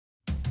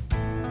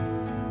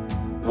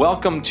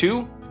Welcome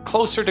to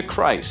Closer to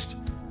Christ,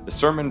 the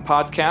sermon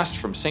podcast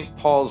from St.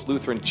 Paul's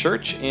Lutheran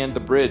Church and The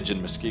Bridge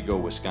in Muskego,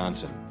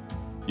 Wisconsin.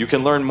 You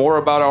can learn more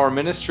about our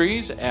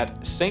ministries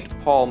at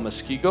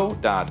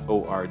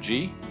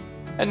stpaulmuskego.org.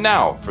 And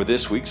now for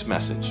this week's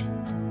message.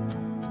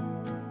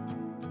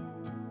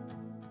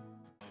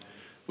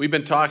 We've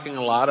been talking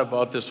a lot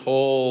about this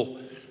whole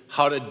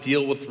how to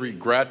deal with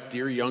regret.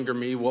 Dear younger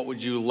me, what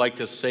would you like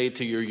to say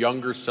to your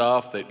younger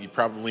self that you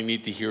probably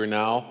need to hear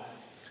now?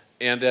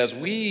 And as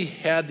we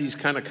had these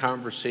kind of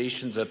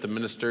conversations at the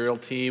ministerial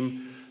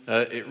team,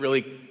 it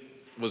really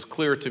was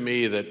clear to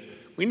me that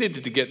we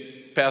needed to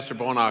get Pastor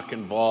Bonak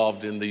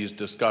involved in these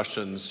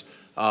discussions.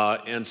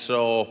 And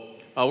so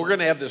we're going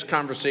to have this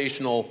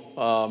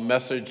conversational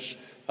message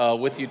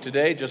with you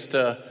today just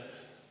to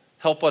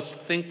help us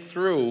think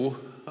through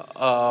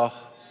how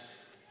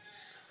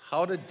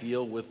to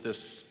deal with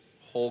this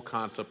whole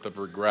concept of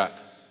regret.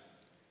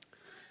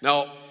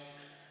 Now,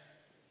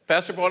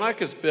 Pastor Bonak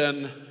has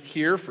been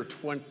here for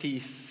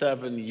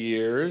 27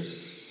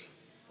 years,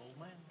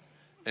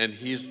 and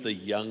he's the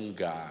young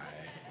guy.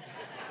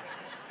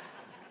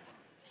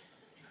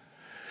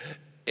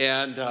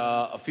 And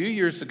a few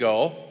years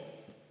ago,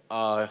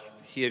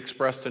 he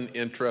expressed an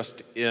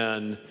interest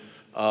in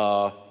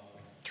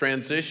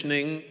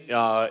transitioning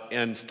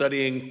and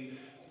studying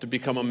to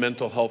become a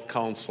mental health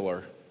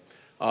counselor,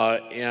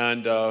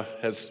 and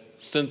has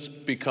since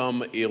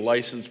become a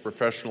licensed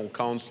professional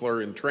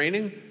counselor in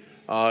training.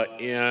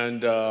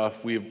 And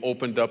we've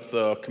opened up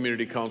the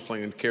Community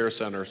Counseling and Care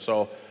Center.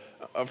 So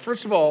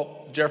first of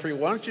all, Jeffrey,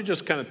 why don't you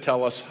just kind of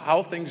tell us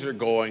how things are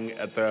going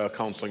at the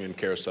Counseling and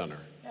Care Center?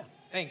 Yeah,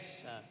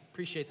 thanks.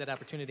 Appreciate that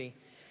opportunity.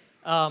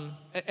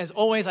 As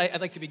always, I'd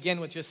like to begin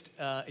with just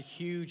a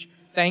huge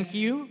thank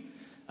you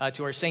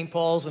to our St.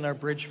 Paul's and our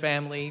Bridge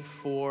family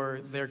for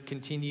their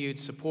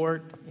continued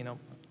support,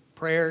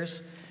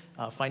 prayers,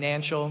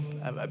 financial.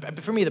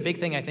 For me, the big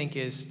thing, I think,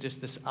 is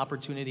just this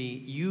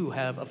opportunity you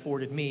have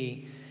afforded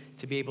me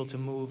to be able to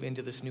move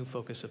into this new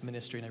focus of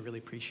ministry, and I really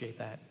appreciate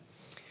that.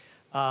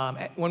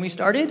 When we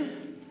started,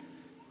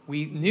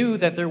 we knew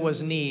that there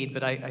was need,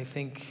 but I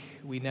think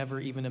we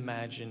never even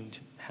imagined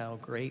how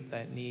great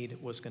that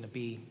need was going to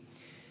be.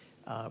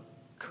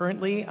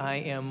 Currently, I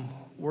am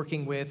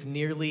working with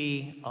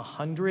nearly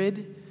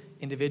 100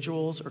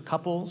 individuals or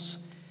couples.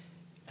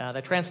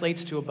 That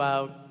translates to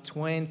about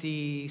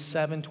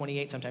 27,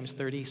 28, sometimes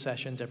 30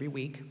 sessions every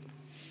week.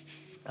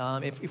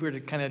 If we were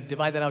to kind of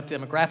divide that out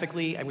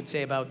demographically, I would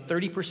say about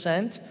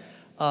 30%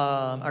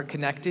 are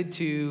connected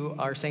to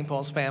our St.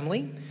 Paul's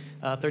family,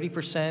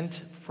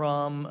 30%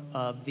 from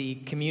the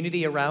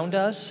community around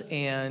us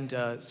and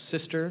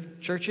sister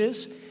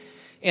churches,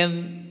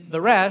 and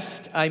the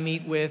rest I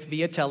meet with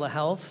via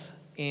telehealth,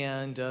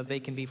 and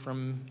they can be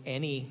from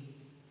any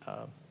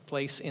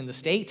place in the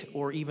state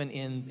or even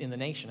in the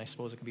nation. I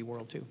suppose it could be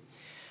world too.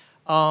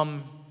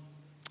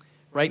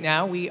 Right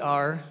now we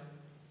are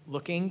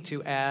looking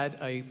to add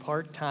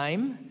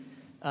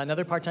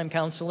another part-time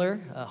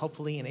counselor,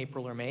 hopefully in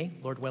April or May,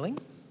 Lord willing.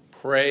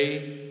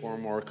 Pray for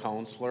more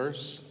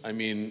counselors. I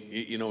mean,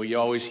 you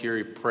always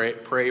hear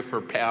pray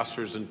for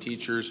pastors and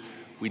teachers.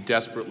 We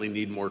desperately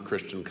need more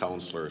Christian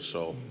counselors,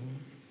 so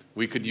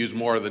we could use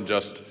more than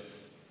just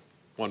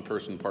one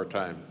person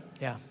part-time.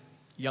 Yeah.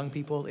 Young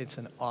people, it's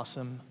an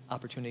awesome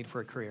opportunity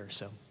for a career,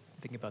 so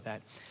thinking about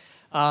that.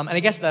 And I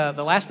guess the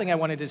last thing I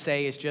wanted to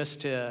say is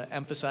just to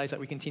emphasize that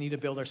we continue to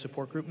build our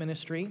support group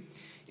ministry.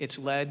 It's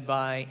led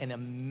by an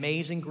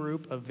amazing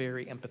group of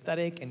very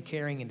empathetic and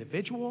caring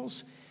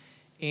individuals.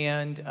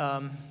 And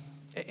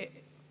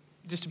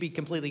just to be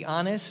completely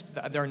honest,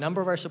 there are a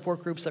number of our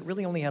support groups that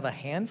really only have a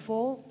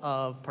handful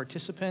of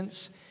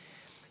participants.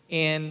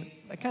 And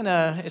that kind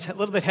of is a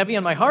little bit heavy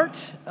on my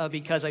heart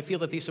because I feel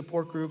that these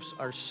support groups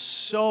are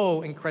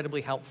so incredibly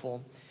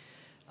helpful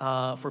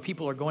for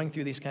people who are going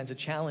through these kinds of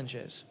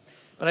challenges.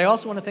 But I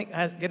also want to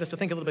get us to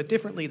think a little bit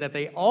differently, that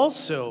they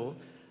also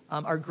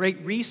are a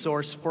great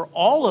resource for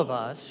all of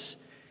us,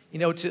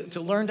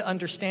 to learn to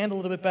understand a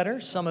little bit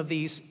better some of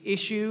these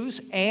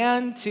issues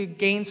and to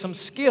gain some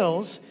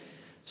skills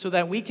so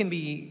that we can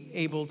be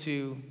able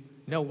to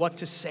know what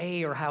to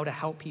say or how to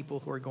help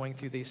people who are going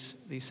through these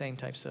same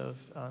types of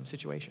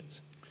situations.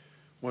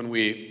 When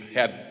we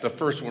had the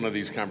first one of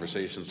these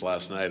conversations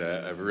last night,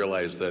 I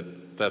realized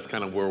that that's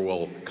kind of where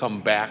we'll come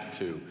back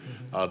to,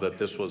 that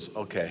this was,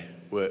 okay,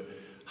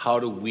 how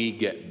do we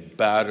get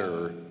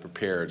better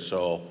prepared?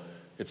 So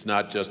it's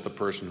not just the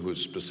person who is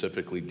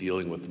specifically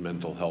dealing with the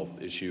mental health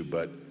issue,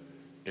 but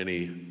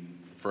any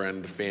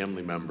friend,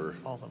 family member.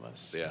 All of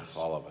us. Yeah, yes.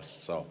 All of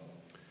us.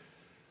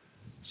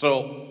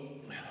 So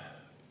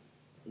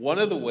one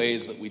of the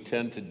ways that we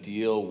tend to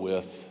deal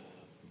with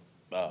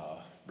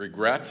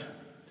regret,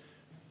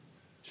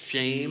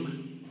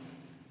 shame,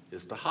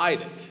 is to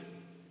hide it.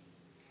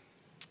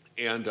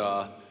 And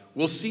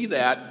we'll see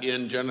that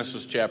in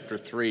Genesis chapter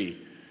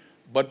 3.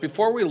 But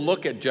before we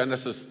look at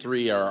Genesis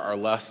 3, our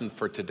lesson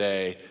for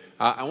today,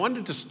 I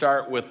wanted to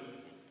start with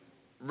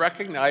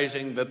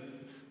recognizing that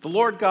the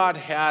Lord God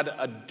had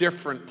a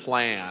different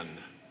plan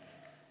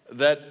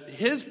that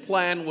his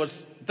plan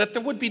was that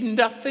there would be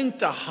nothing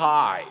to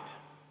hide.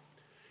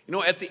 You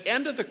know, at the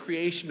end of the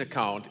creation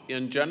account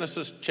in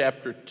Genesis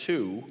chapter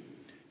 2,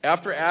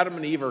 after Adam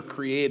and Eve are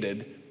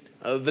created,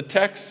 the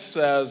text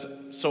says,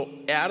 so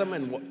Adam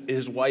and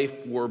his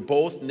wife were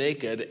both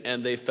naked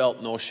and they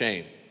felt no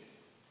shame.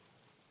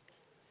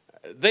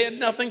 They had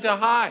nothing to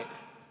hide.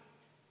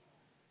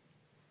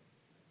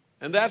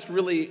 And that's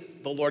really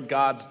the Lord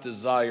God's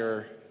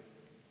desire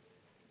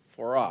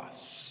for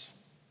us.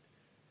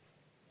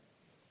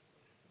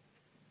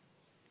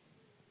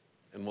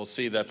 And we'll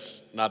see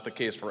that's not the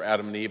case for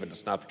Adam and Eve, and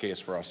it's not the case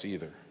for us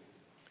either.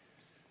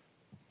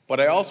 But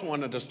I also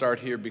wanted to start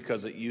here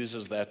because it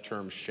uses that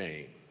term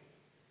shame.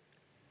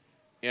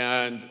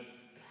 And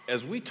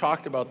as we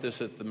talked about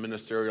this at the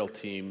ministerial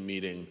team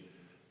meeting,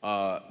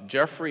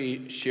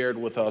 Jeffrey shared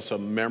with us a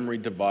memory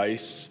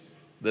device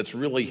that's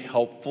really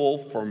helpful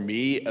for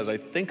me as I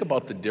think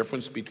about the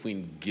difference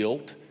between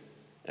guilt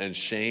and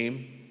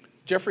shame.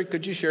 Jeffrey,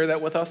 could you share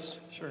that with us?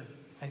 Sure.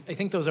 I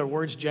think those are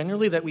words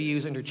generally that we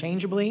use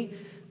interchangeably,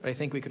 but I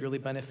think we could really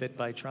benefit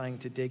by trying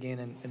to dig in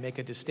and make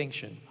a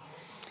distinction.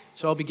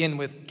 So I'll begin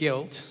with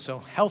guilt, so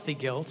healthy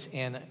guilt,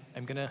 and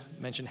I'm going to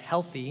mention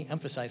healthy,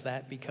 emphasize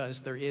that, because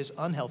there is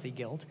unhealthy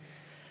guilt.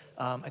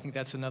 I think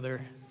that's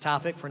another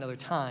topic for another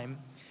time.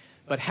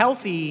 But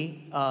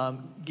healthy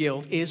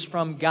guilt is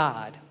from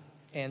God,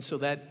 and so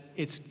that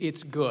it's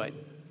good.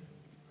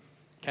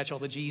 Catch all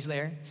the G's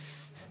there?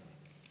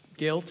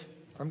 Guilt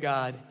from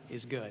God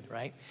is good,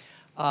 right?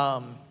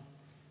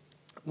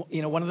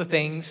 You know, one of the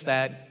things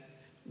that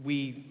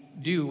we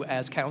do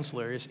as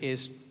counselors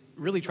is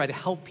really try to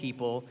help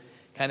people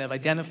kind of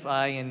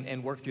identify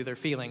and work through their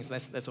feelings.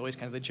 That's always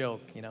kind of the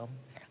joke, you know.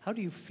 How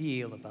do you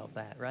feel about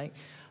that, right?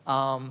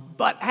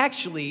 But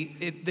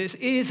actually, this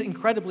is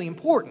incredibly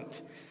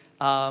important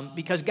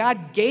because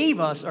God gave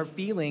us our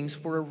feelings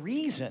for a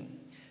reason.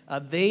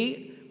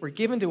 They were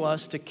given to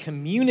us to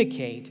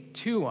communicate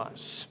to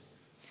us.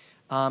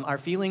 Our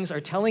feelings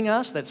are telling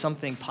us that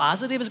something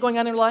positive is going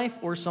on in our life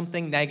or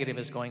something negative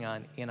is going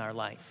on in our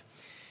life.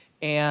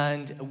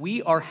 And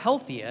we are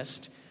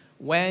healthiest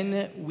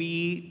when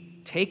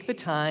we take the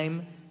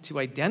time to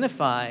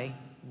identify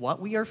what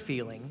we are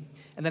feeling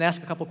and then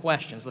ask a couple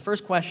questions. The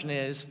first question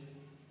is,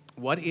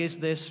 what is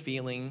this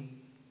feeling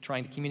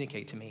trying to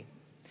communicate to me?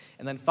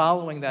 And then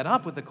following that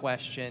up with the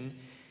question,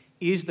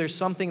 is there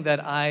something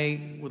that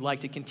I would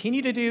like to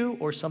continue to do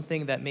or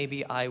something that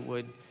maybe I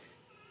would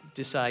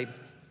decide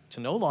to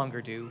no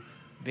longer do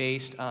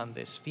based on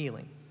this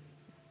feeling?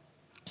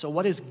 So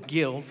what is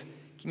guilt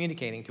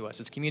communicating to us?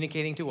 It's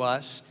communicating to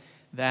us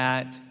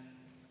that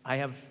I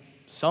have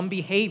some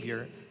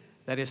behavior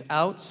that is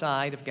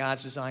outside of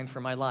God's design for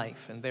my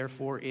life, and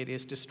therefore it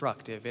is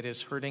destructive. It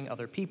is hurting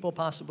other people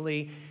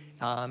possibly.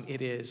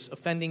 It is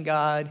offending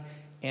God,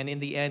 and in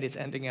the end, it's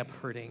ending up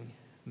hurting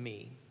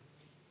me.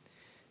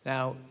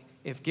 Now,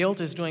 if guilt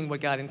is doing what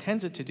God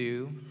intends it to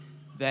do,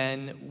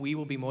 then we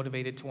will be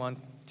motivated to want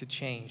to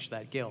change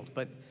that guilt.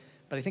 But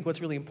I think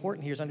what's really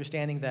important here is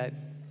understanding that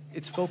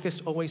it's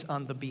focused always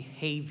on the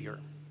behavior,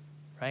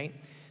 right?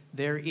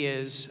 There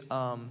is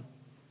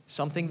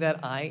something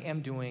that I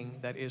am doing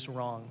that is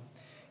wrong.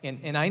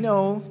 And I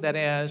know that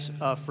as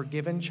a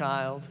forgiven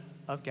child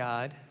of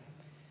God,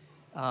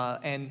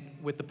 and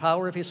with the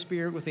power of His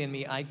Spirit within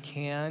me, I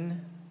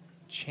can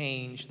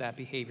change that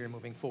behavior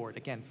moving forward.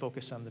 Again,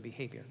 focus on the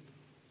behavior.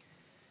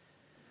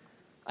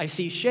 I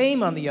see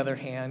shame, on the other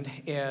hand,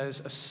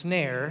 as a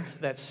snare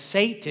that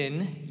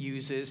Satan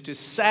uses to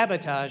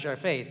sabotage our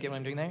faith. Get what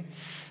I'm doing there?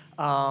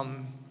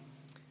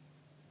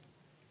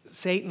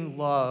 Satan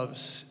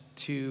loves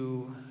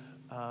to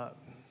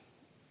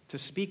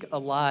speak a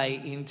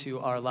lie into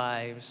our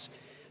lives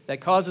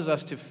that causes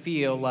us to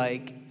feel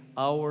like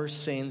our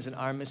sins and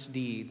our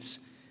misdeeds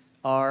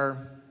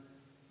are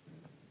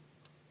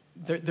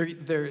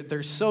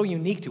they're so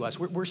unique to us.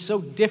 We're so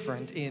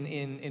different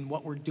in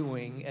what we're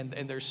doing,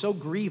 and they're so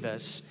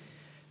grievous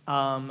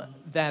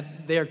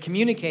that they're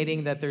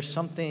communicating that there's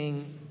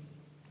something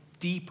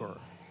deeper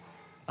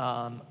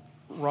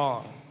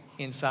wrong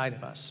inside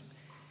of us.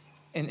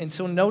 And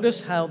so notice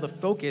how the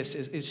focus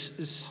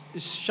is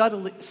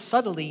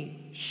subtly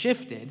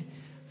shifted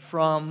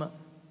from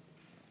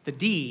the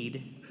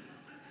deed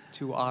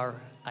to our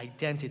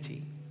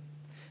identity.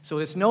 So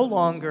it's no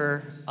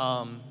longer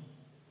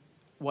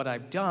what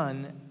I've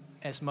done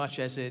as much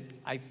as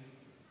I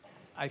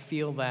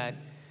feel that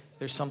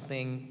there's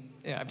something,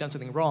 I've done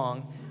something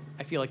wrong.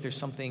 I feel like there's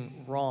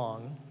something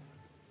wrong,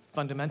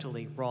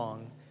 fundamentally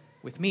wrong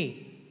with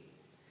me.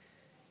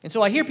 And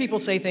so I hear people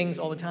say things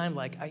all the time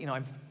like,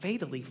 I'm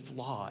fatally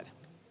flawed,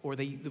 or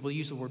they will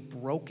use the word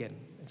broken,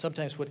 and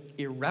sometimes put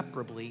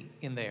irreparably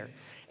in there.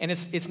 And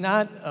it's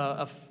not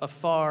a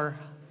far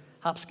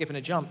hop, skip, and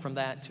a jump from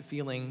that to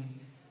feeling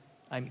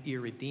I'm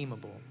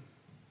irredeemable,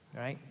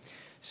 right?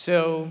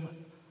 So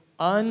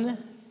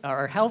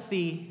unlike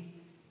healthy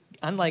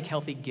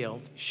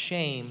guilt,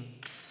 shame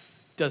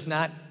does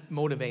not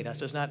motivate us,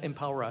 does not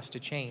empower us to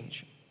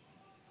change.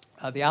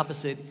 The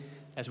opposite,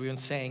 as we've been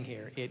saying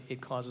here,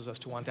 it causes us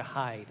to want to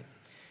hide.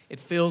 it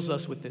fills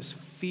us with this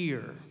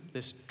fear,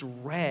 this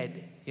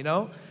dread,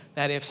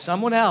 that if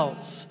someone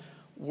else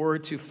were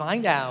to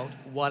find out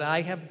what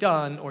I have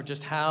done or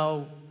just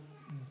how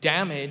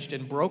damaged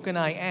and broken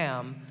I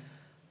am,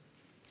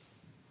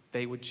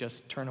 they would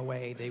just turn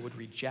away, they would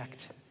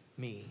reject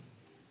me.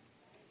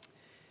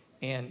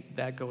 And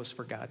that goes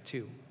for God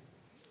too.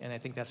 And I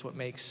think that's what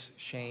makes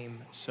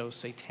shame so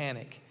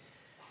satanic,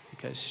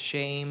 because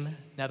shame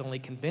not only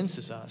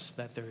convinces us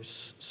that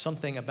there's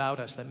something about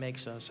us that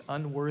makes us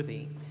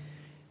unworthy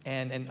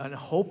and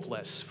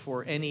hopeless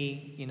for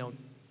any,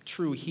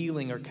 true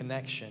healing or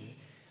connection,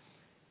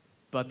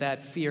 but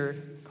that fear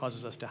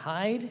causes us to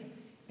hide,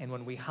 and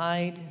when we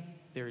hide,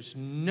 there's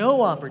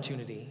no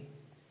opportunity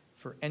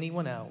for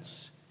anyone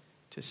else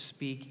to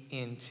speak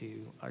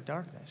into our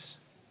darkness.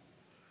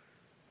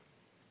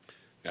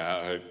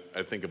 I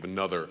think of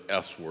another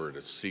S word,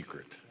 a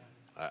secret.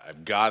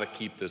 I've got to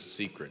keep this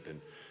secret.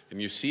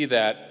 And you see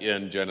that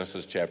in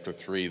Genesis chapter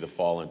 3, the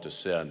fall into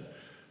sin,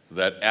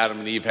 that Adam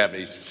and Eve have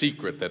a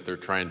secret that they're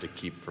trying to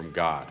keep from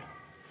God.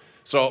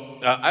 So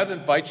I'd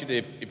invite you to,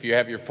 if you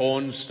have your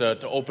phones,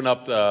 to open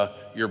up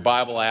your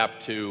Bible app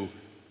to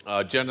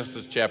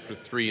Genesis chapter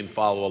 3 and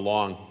follow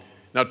along.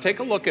 Now take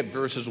a look at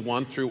verses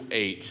 1 through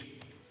 8.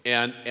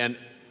 And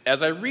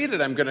as I read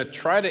it, I'm going to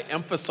try to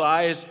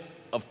emphasize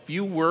a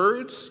few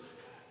words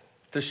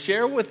to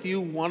share with you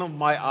one of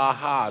my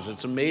ahas.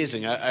 It's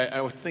amazing.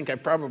 I think I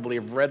probably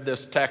have read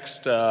this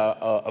text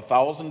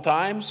 1,000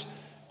 times,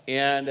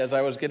 and as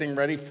I was getting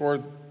ready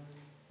for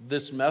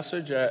this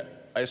message,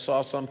 I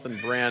saw something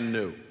brand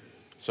new.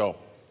 So,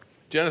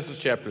 Genesis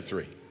chapter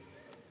 3.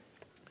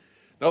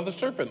 Now the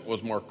serpent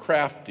was more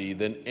crafty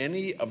than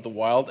any of the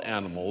wild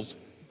animals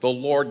the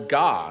Lord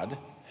God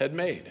had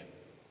made.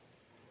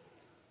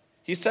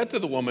 He said to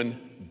the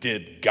woman,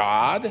 "Did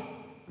God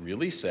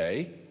really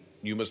say,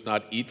 'You must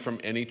not eat from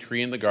any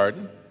tree in the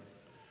garden?'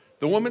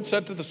 The woman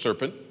said to the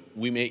serpent,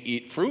 'We may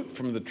eat fruit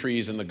from the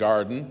trees in the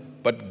garden,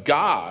 but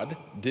God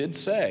did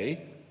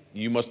say,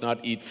 you must not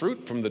eat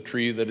fruit from the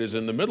tree that is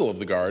in the middle of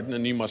the garden,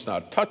 and you must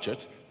not touch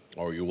it,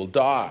 or you will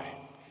die.'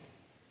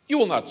 'You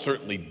will not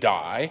certainly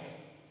die,'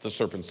 the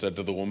serpent said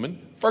to the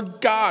woman, 'for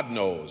God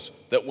knows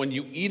that when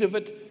you eat of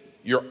it,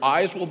 your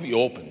eyes will be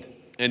opened,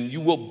 and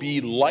you will be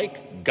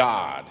like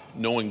God,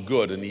 knowing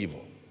good and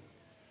evil.'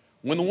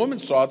 When the woman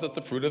saw that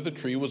the fruit of the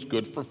tree was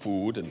good for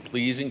food and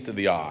pleasing to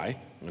the eye,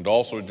 and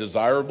also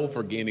desirable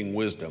for gaining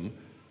wisdom,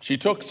 she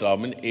took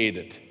some and ate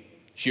it.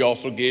 She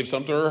also gave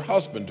some to her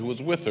husband who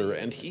was with her,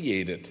 and he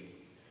ate it.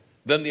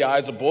 Then the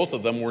eyes of both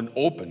of them were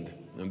opened,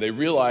 and they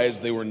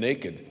realized they were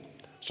naked.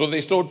 So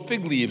they sewed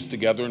fig leaves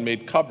together and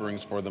made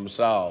coverings for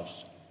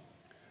themselves.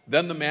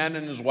 Then the man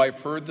and his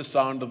wife heard the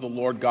sound of the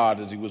Lord God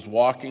as he was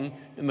walking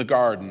in the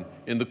garden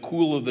in the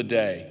cool of the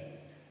day.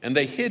 And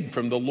they hid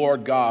from the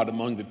Lord God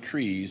among the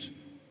trees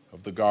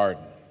of the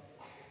garden."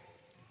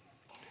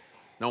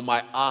 Now,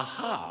 my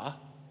aha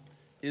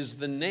is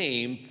the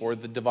name for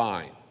the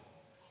divine.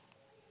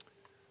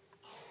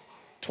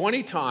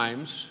 20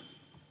 times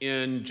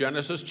in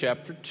Genesis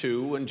chapter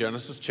 2 and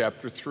Genesis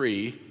chapter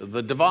 3,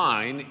 the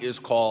divine is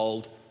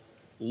called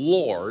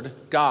Lord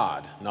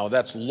God. Now,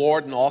 that's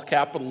Lord in all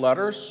capital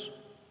letters.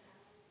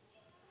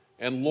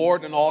 And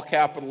Lord in all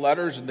capital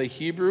letters in the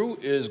Hebrew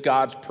is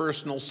God's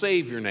personal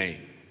Savior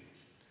name.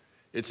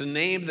 It's a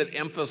name that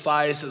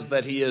emphasizes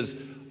that he is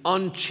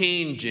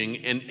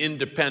unchanging and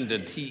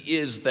independent. He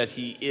is that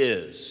he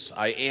is.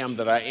 I am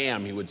that I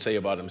am, he would say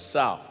about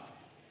himself.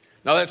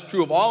 Now that's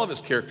true of all of his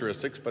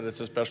characteristics, but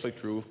it's especially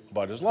true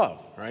about his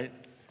love, right?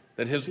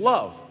 That his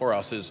love for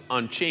us is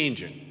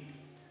unchanging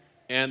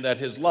and that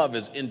his love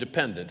is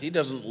independent. He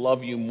doesn't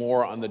love you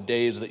more on the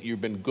days that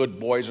you've been good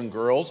boys and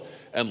girls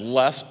and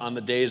less on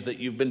the days that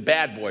you've been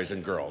bad boys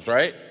and girls,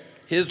 right?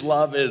 His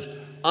love is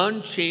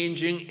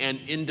unchanging and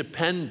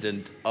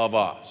independent of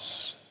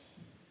us.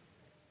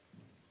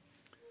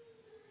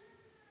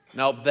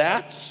 Now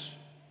that's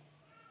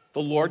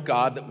the Lord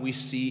God that we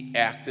see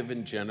active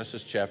in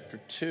Genesis chapter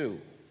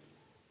 2.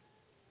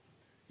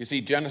 You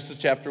see, Genesis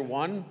chapter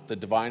 1, the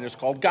divine is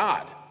called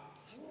God,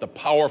 the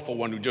powerful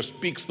one who just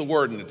speaks the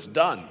word and it's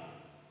done.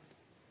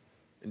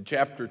 In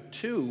chapter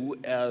 2,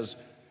 as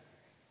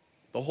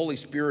the Holy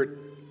Spirit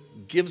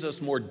gives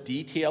us more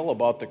detail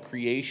about the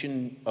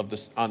creation of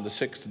on the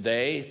sixth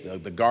day,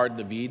 the Garden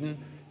of Eden,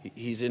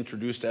 he's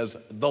introduced as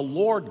the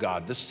Lord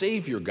God, the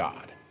Savior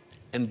God.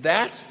 And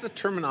that's the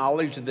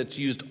terminology that's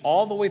used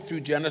all the way through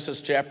Genesis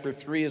chapter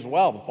 3 as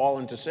well, the fall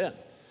into sin,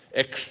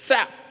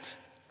 except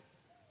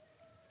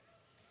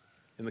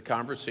in the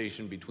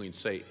conversation between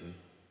Satan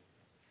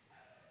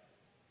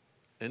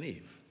and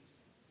Eve.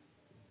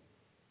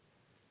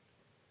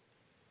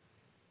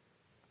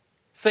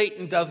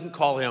 Satan doesn't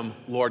call him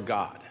Lord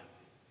God.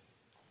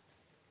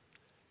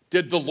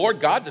 Did the Lord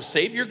God, the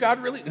Savior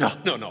God, really?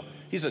 No.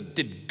 He said,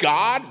 did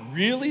God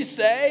really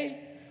say?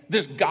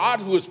 This God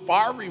who is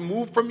far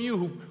removed from you,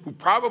 who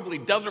probably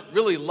doesn't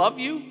really love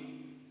you?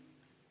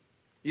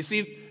 You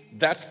see,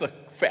 that's the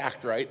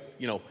fact, right?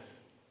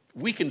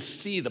 we can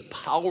see the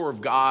power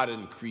of God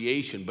in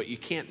creation, but you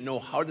can't know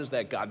how does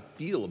that God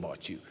feel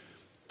about you.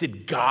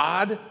 Did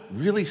God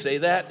really say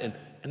that?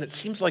 And it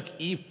seems like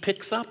Eve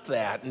picks up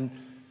that,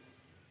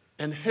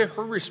 and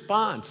her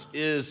response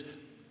is,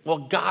 well,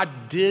 God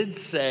did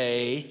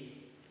say.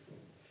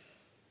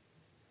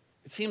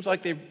 It seems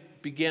like they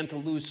began to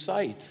lose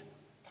sight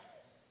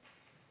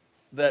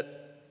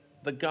that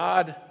the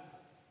God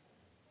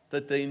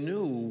that they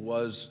knew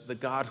was the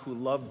God who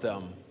loved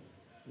them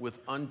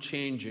with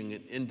unchanging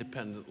and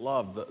independent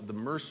love, the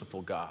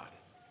merciful God.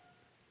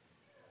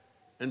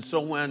 And so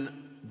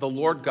when the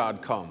Lord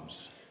God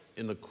comes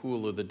in the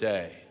cool of the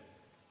day,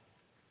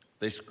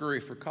 they scurry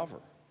for cover.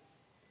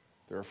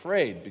 They're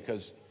afraid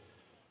because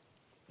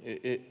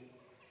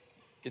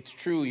it's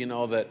true,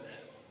 that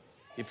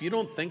if you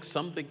don't think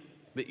something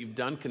that you've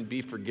done can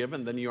be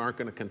forgiven, then you aren't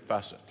going to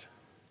confess it.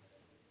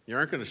 You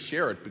aren't going to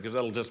share it because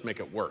that'll just make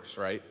it worse,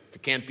 right? If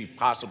it can't be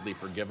possibly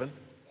forgiven.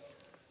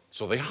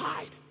 So they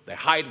hide. They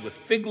hide with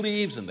fig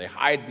leaves and they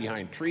hide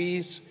behind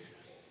trees.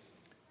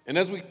 And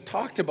as we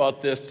talked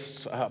about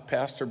this,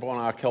 Pastor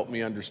Bonock helped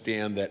me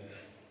understand that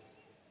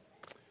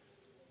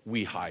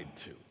we hide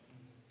too.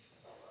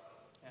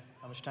 Yeah,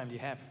 how much time do you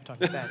have? We're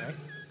talking about that, right?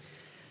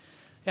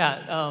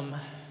 Yeah.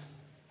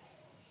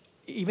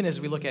 Even as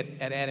we look at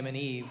Adam and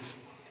Eve,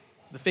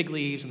 the fig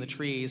leaves and the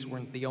trees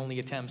weren't the only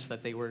attempts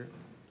that they were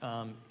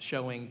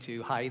showing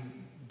to hide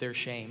their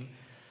shame.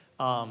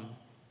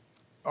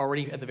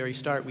 Already at the very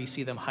start, we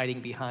see them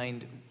hiding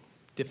behind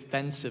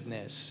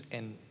defensiveness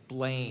and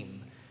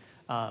blame,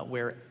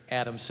 where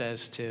Adam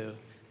says to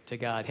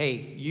God,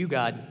 hey, you,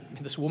 God,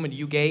 this woman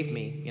you gave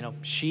me,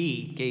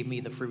 she gave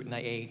me the fruit and I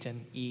ate,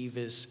 and Eve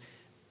is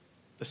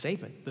the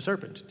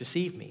serpent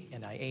deceived me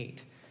and I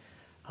ate.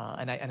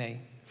 And I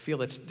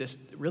feel it's just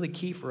really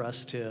key for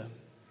us to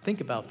think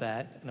about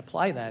that and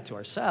apply that to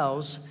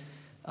ourselves,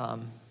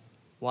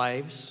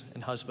 wives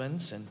and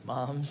husbands and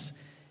moms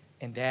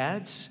and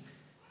dads,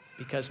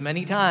 because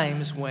many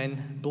times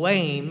when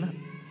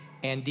blame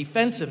and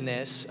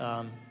defensiveness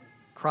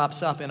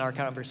crops up in our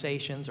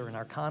conversations or in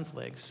our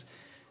conflicts,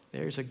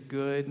 that's a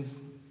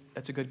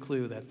good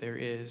clue that there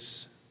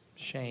is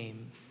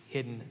shame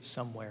hidden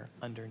somewhere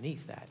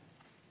underneath that.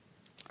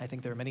 I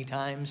think there are many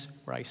times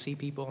where I see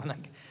people,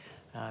 and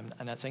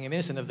I'm not saying I'm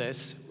innocent of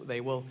this,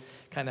 they will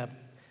kind of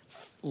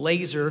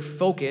laser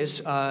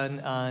focus on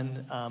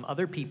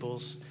other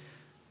people's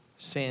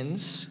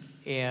sins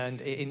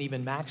and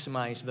even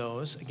maximize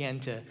those, again,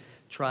 to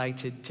try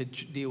to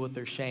deal with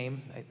their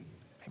shame.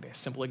 A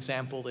simple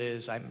example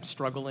is I'm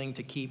struggling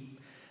to keep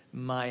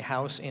my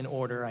house in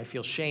order. I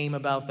feel shame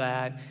about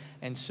that,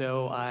 and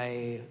so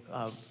I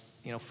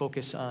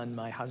focus on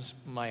my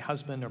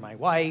husband or my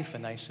wife,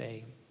 and I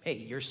say, hey,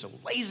 you're so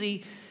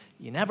lazy,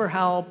 you never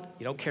help,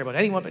 you don't care about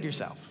anyone but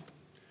yourself.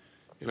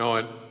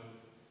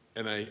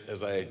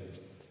 As I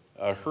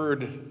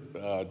heard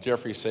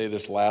Jeffrey say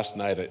this last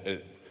night,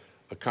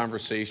 a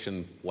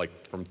conversation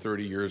like from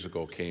 30 years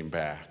ago came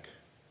back.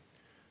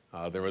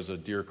 There was a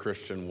dear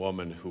Christian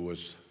woman who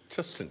was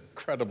just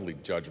incredibly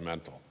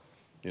judgmental.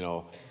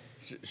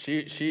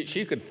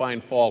 She could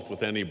find fault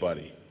with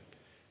anybody.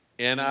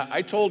 And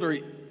I told her,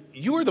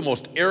 you are the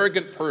most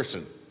arrogant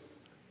person.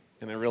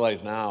 And I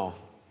realize now,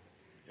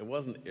 it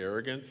wasn't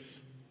arrogance,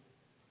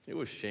 it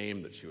was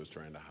shame that she was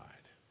trying to hide.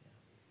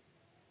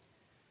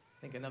 I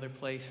think another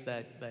place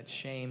that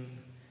shame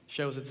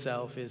shows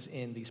itself is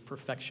in these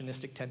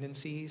perfectionistic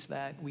tendencies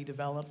that we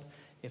develop.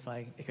 If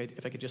I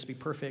could just be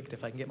perfect,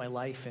 if I can get my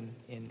life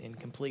in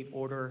complete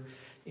order,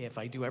 if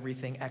I do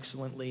everything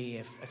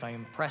excellently, if I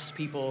impress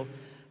people,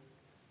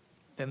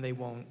 then they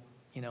won't,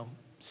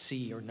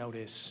 see or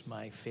notice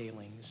my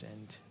failings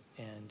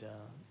and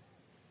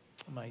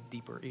my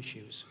deeper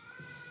issues.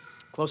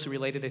 Closely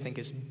related, I think,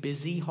 is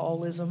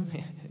busyholism,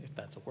 if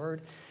that's a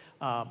word.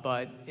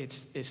 But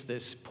it's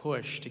this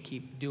push to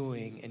keep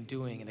doing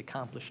and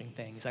accomplishing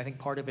things. I think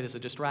part of it is a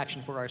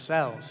distraction for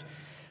ourselves.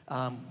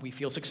 We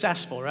feel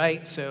successful,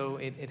 right? So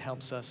it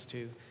helps us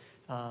to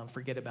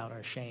forget about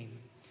our shame.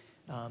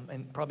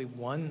 And probably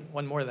one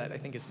more that I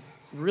think is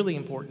really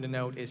important to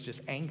note is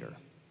just anger,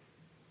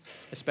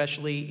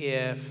 especially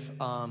if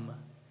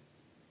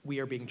we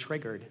are being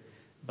triggered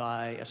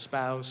by a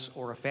spouse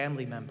or a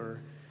family member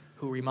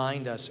who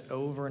remind us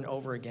over and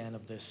over again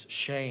of this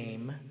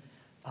shame.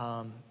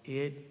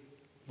 It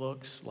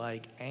looks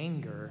like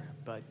anger,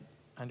 but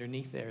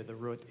underneath there, the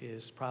root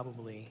is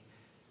probably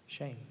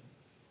shame.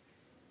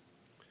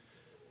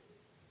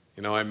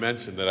 I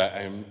mentioned that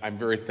I'm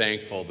very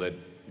thankful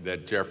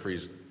that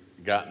Jeffrey's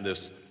gotten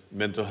this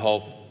mental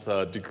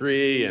health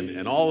degree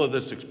and all of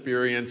this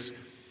experience,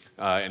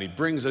 and he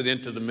brings it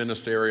into the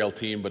ministerial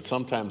team, but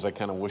sometimes I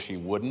kind of wish he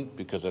wouldn't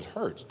because it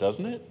hurts,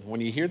 doesn't it?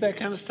 When you hear that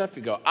kind of stuff,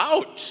 you go,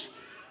 ouch,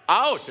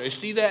 ouch, I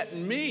see that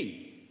in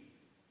me.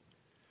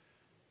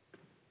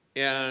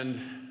 And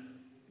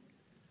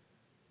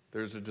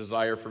there's a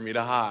desire for me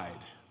to hide.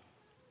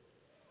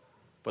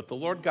 But the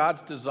Lord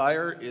God's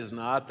desire is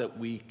not that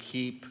we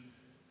keep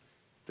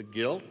the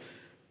guilt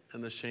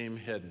and the shame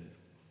hidden.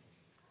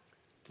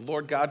 The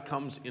Lord God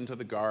comes into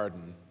the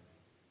garden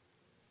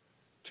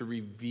to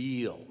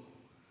reveal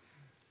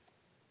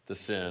the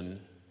sin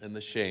and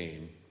the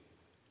shame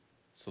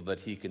so that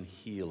he can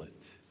heal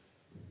it.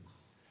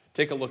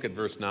 Take a look at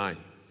verse 9.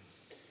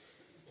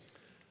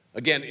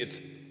 Again, it's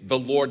the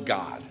Lord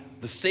God,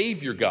 the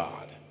Savior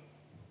God,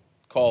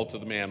 called to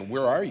the man,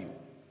 "Where are you?"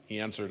 He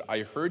answered, "I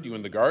heard you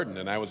in the garden,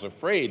 and I was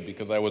afraid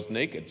because I was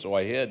naked, so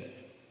I hid."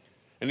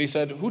 And he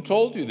said, "Who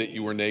told you that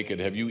you were naked?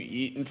 Have you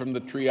eaten from the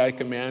tree I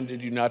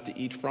commanded you not to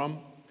eat from?"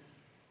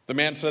 The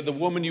man said, "The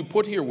woman you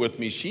put here with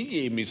me, she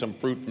gave me some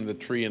fruit from the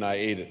tree, and I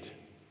ate it."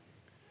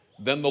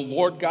 Then the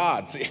Lord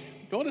God, see,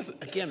 notice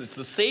again, it's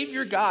the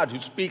Savior God who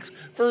speaks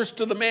first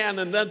to the man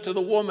and then to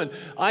the woman.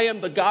 "I am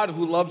the God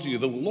who loves you."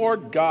 The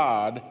Lord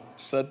God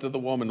said to the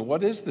woman,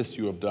 "What is this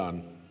you have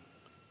done?"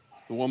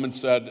 The woman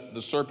said,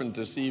 "The serpent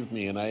deceived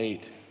me, and I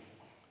ate."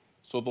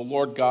 So the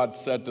Lord God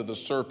said to the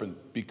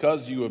serpent,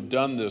 "Because you have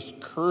done this,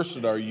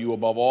 cursed are you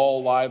above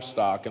all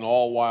livestock and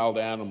all wild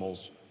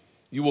animals.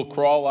 You will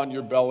crawl on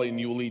your belly, and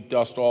you will eat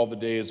dust all the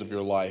days of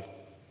your life.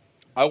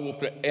 I will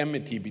put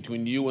enmity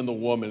between you and the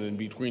woman, and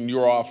between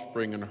your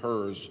offspring and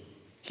hers.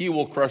 He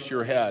will crush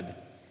your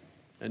head,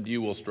 and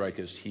you will strike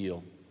his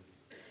heel."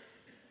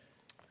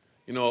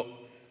 You know,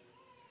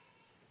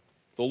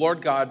 the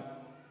Lord God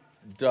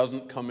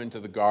doesn't come into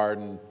the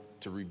garden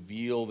to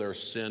reveal their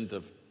sin,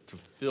 to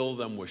fill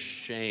them with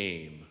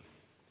shame.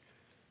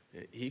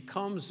 He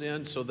comes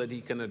in so that he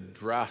can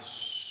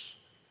address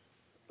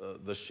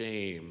the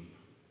shame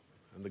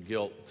and the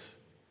guilt.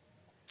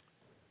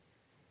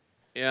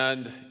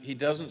 And he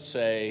doesn't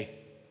say,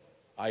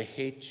 "I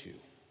hate you."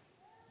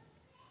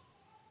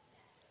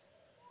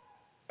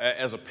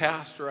 As a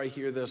pastor, I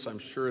hear this. I'm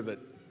sure that,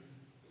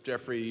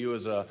 Jeffrey, you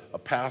as a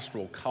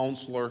pastoral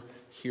counselor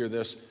hear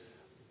this.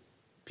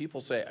 People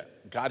say,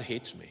 "God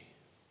hates me."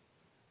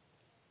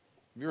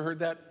 Have you ever heard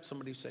that?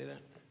 Somebody say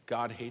that?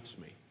 "God hates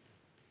me.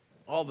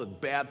 All the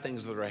bad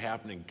things that are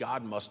happening,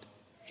 God must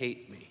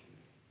hate me."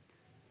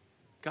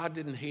 God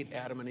didn't hate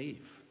Adam and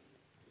Eve.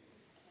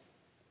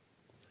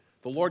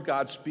 The Lord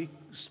God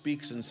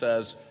speaks and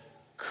says,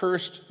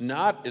 "Cursed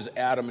not is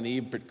Adam and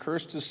Eve, but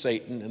cursed is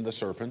Satan and the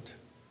serpent."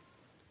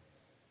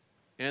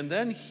 And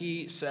then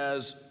he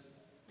says,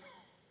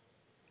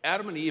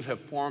 Adam and Eve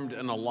have formed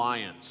an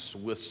alliance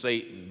with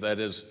Satan that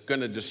is going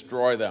to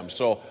destroy them.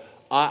 So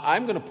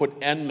I'm going to put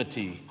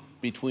enmity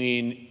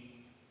between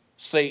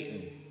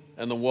Satan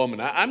and the woman.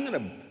 I'm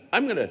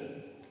going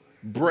to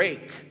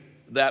break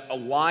that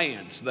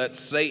alliance that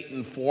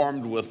Satan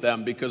formed with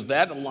them, because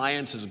that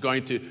alliance is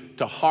going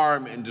to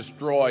harm and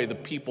destroy the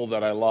people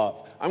that I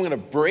love. I'm going to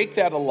break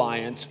that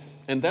alliance,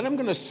 and then I'm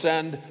going to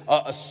send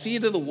a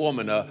seed of the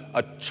woman,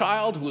 a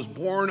child who is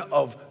born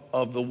of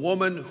the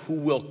woman who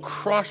will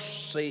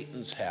crush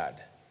Satan's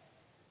head.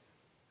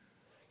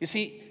 You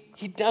see,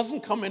 he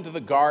doesn't come into the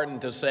garden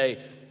to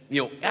say,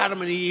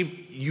 Adam and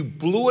Eve, you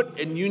blew it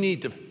and you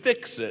need to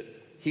fix it.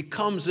 He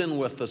comes in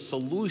with a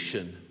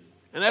solution.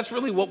 And that's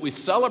really what we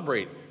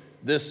celebrate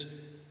this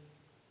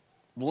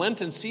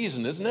Lenten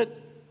season, isn't it?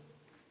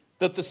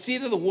 That the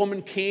seed of the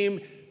woman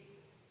came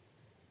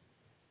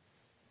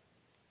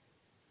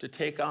to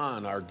take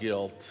on our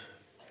guilt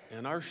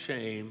and our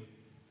shame,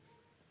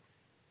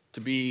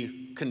 to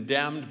be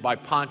condemned by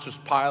Pontius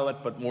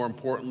Pilate, but more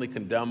importantly,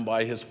 condemned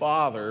by his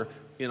Father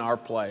in our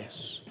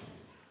place.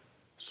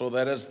 So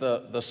that as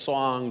the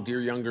song,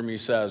 Dear Younger Me,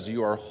 says,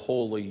 you are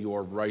holy, you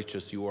are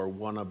righteous, you are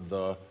one of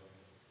the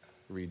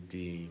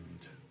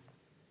redeemed,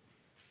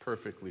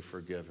 perfectly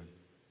forgiven.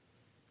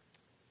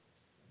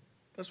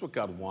 That's what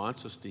God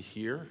wants us to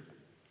hear.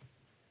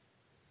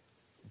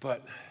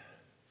 But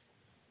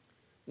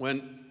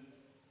when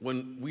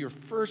we were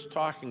first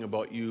talking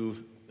about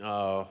you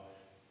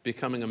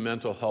becoming a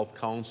mental health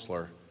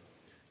counselor,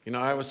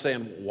 I was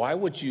saying, why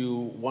would you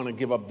want to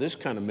give up this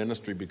kind of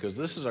ministry? Because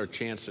this is our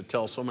chance to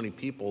tell so many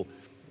people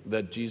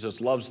that Jesus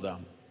loves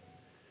them.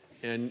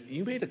 And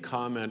you made a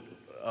comment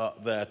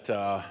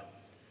that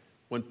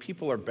when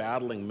people are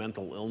battling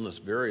mental illness,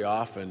 very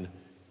often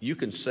you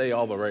can say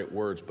all the right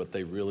words, but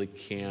they really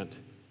can't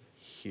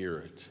hear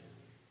it.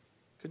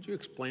 Could you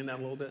explain that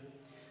a little bit?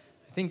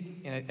 I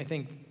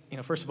think,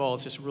 first of all,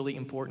 it's just really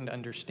important to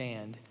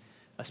understand,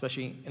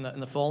 especially in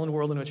the fallen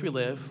world in which we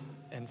live,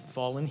 and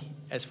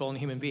as fallen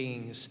human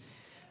beings,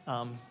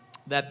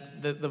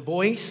 that the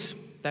voice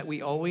that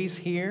we always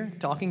hear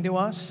talking to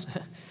us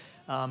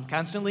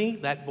constantly,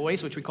 that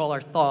voice which we call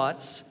our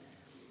thoughts,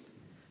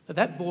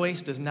 that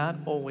voice does not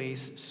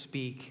always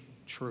speak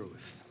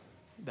truth,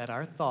 that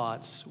our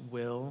thoughts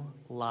will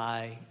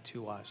lie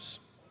to us.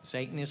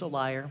 Satan is a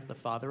liar, the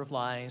father of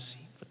lies.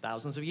 For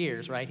thousands of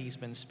years, right? He's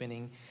been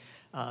spinning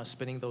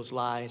those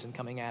lies and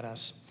coming at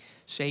us.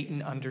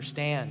 Satan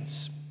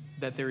understands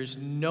that there is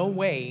no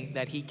way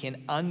that he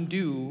can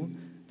undo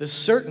the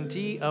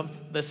certainty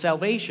of the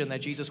salvation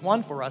that Jesus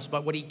won for us,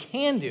 but what he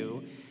can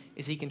do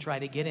is he can try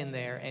to get in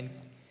there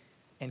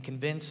and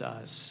convince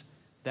us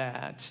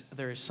that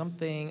there is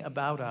something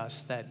about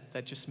us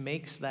that just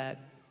makes that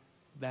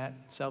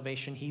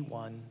salvation he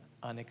won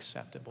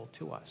unacceptable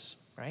to us,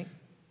 right?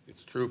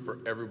 It's true for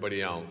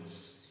everybody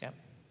else. Yep.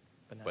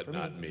 But for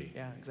not me.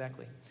 Yeah,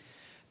 exactly.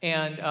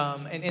 And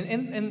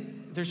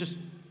there's just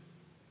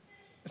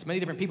as many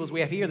different people as we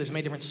have here. There's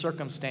many different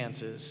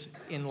circumstances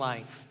in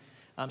life.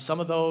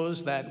 Some of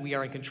those that we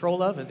are in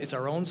control of, it's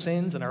our own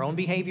sins and our own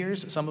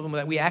behaviors. Some of them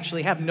that we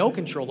actually have no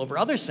control over,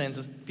 other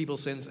sins,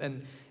 people's sins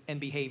and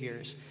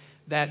behaviors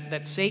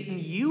that Satan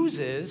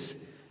uses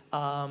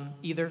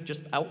either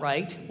just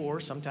outright or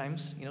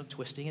sometimes,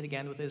 twisting it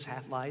again with his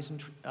half-lies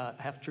and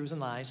half-truths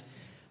and lies.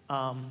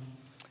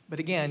 But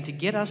again, to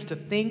get us to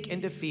think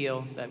and to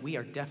feel that we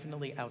are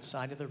definitely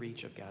outside of the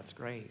reach of God's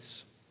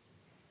grace.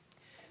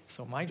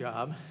 So my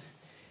job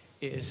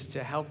is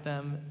to help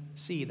them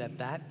see that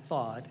that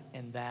thought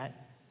and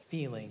that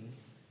feeling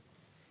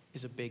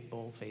is a big,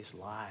 bold-faced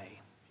lie.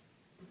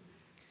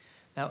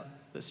 Now,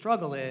 the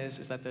struggle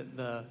is that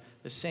the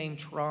same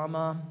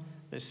trauma,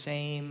 the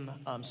same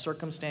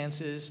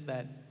circumstances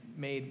that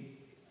made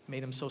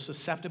him so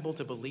susceptible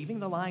to believing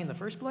the lie in the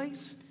first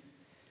place,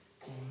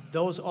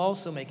 those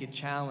also make it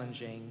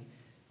challenging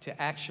to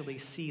actually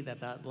see that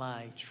that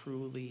lie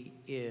truly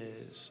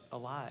is a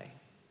lie.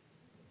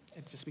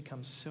 It just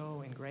becomes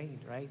so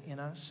ingrained, right, in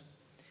us.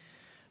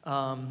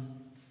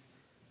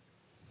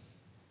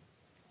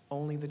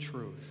 Only the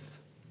truth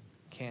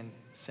can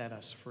set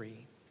us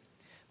free.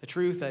 The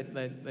truth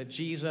that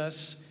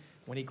Jesus,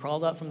 when he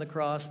crawled up from the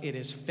cross, it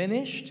is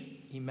finished,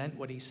 he meant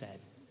what he said.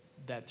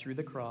 That through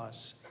the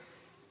cross,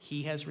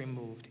 he has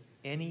removed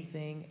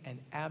anything and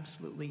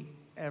absolutely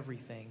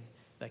everything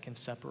that can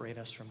separate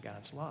us from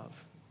God's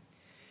love.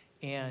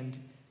 And,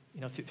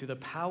 through the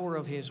power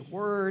of his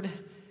word,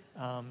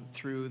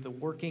 through the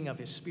working of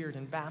his Spirit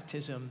in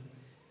baptism,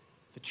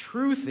 the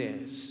truth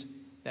is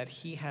that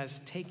he has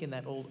taken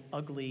that old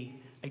ugly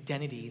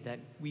identity that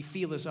we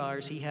feel is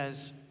ours. He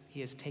has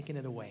taken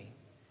it away.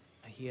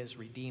 He has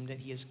redeemed it.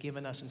 He has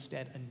given us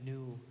instead a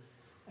new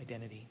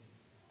identity.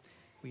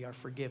 We are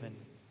forgiven,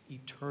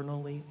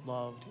 eternally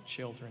loved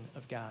children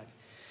of God.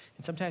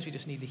 And sometimes we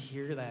just need to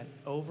hear that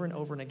over and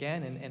over and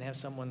again and have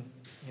someone,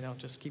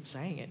 just keep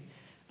saying it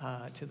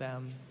to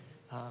them,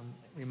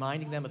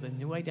 reminding them of the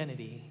new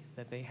identity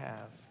that they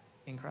have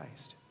in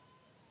Christ.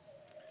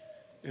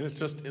 And it's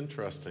just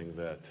interesting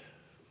that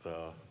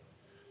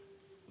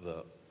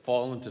the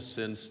fall into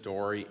sin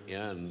story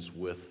ends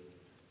with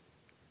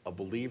a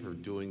believer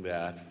doing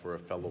that for a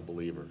fellow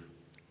believer,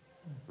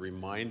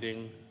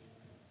 reminding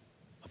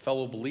a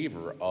fellow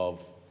believer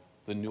of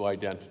the new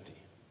identity.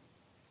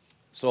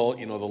 So,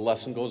 the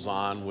lesson goes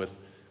on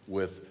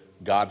with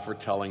God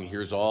foretelling,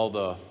 here's all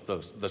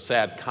the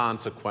sad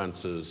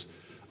consequences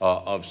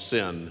of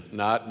sin,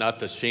 not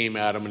to shame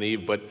Adam and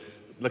Eve, but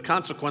the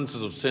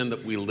consequences of sin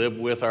that we live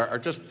with are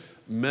just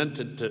meant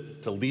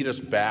to lead us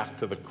back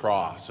to the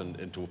cross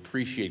and to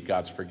appreciate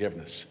God's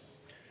forgiveness.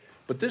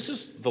 But this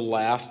is the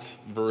last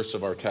verse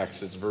of our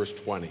text. It's verse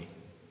 20.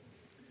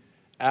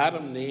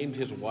 Adam named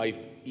his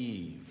wife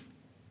Eve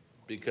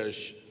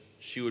because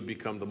she would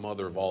become the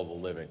mother of all the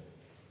living.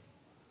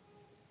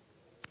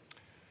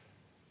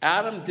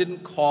 Adam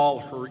didn't call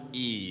her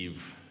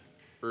Eve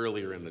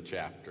earlier in the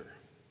chapter.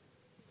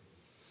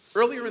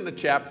 Earlier in the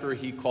chapter,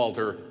 he called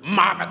her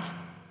Mavet,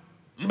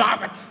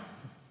 Mavet,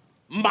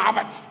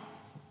 Mavet.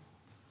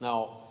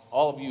 Now,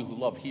 all of you who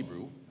love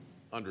Hebrew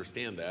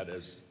understand that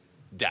as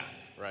death,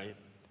 right?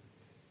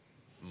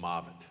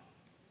 Mavet,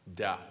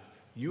 death.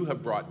 You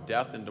have brought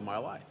death into my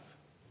life,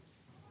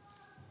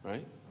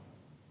 right?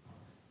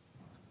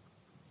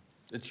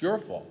 It's your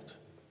fault,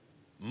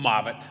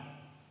 Mavet.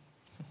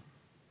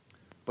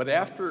 But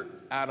after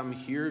Adam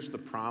hears the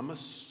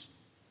promise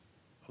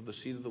of the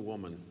seed of the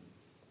woman,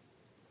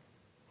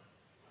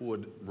 who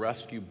would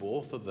rescue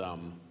both of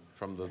them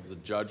from the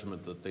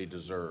judgment that they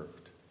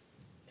deserved,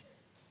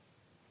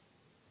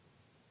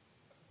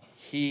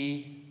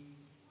 he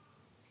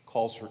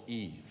calls her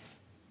Eve,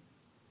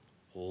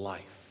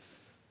 life.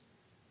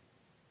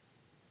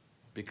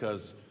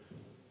 Because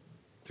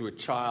through a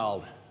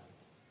child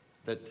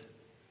that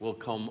will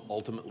come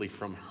ultimately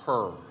from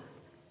her,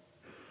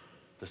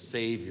 the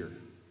Savior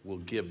will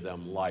give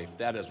them life.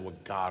 That is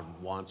what God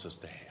wants us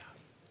to have.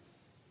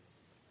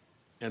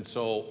 And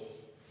so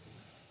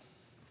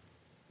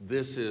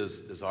this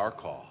is our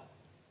call,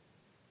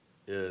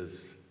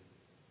 is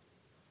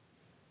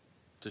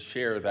to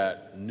share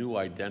that new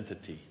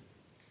identity,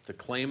 to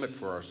claim it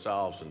for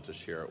ourselves and to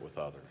share it with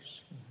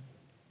others. Mm-hmm.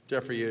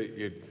 Jeffrey,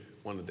 you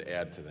wanted to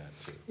add to that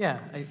too. Yeah,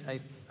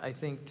 I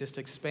think just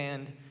to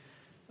expand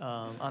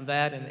on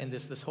that and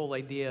this whole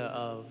idea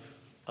of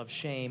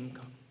shame,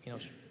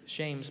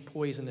 shame's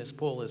poisonous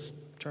pull is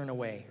turn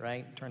away,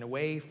 right? Turn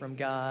away from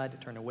God,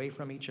 turn away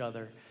from each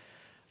other.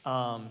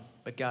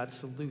 But God's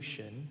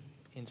solution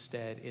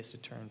instead is to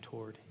turn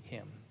toward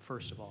him,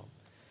 first of all.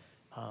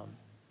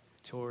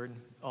 Toward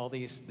all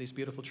these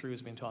beautiful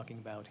truths we've been talking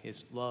about,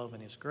 his love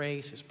and his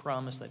grace, his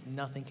promise that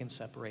nothing can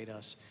separate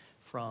us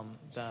from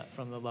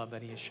the love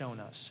that he has shown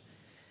us.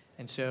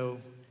 And so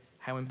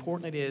how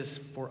important it is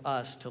for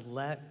us to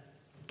let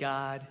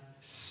God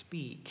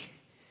speak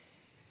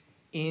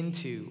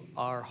into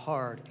our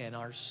heart and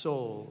our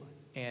soul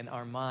and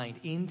our mind,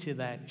 into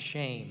that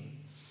shame,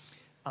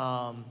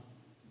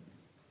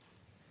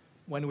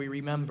 when we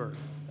remember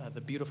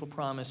the beautiful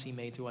promise he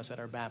made to us at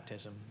our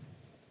baptism.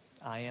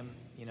 I am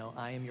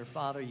your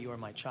father, you are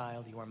my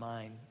child, you are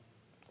mine,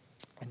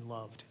 and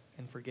loved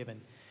and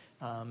forgiven.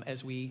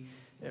 As we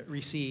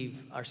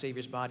receive our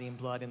Savior's body and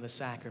blood in the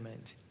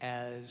sacrament,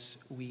 as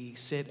we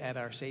sit at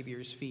our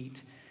Savior's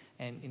feet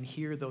and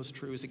hear those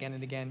truths again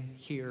and again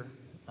here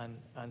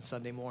on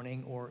Sunday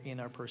morning or in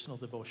our personal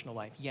devotional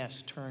life.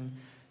 Yes, turn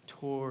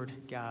toward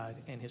God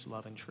and his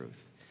love and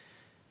truth.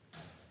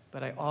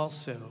 But I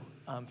also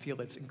feel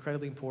that it's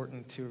incredibly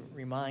important to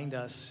remind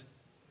us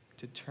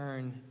to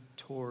turn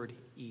toward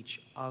each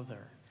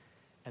other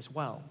as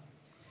well.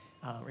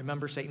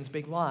 Remember, Satan's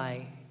big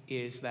lie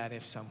is that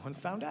if someone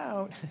found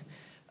out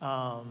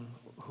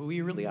who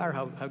you really are,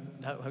 how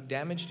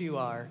damaged you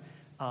are,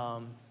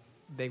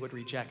 they would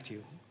reject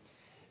you.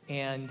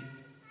 And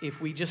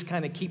if we just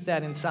kind of keep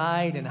that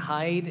inside and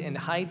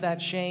hide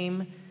that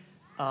shame,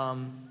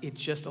 it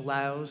just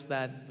allows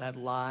that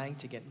lie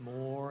to get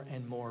more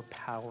and more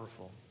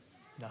powerful.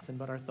 Nothing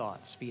but our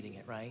thoughts feeding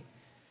it, right?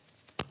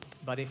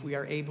 But if we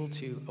are able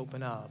to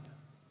open up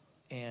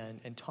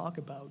and talk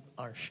about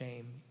our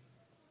shame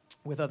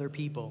with other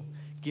people,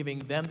 giving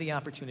them the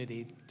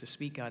opportunity to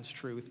speak God's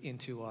truth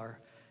into our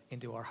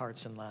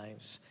hearts and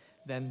lives,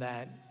 then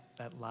that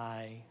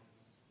lie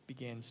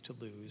begins to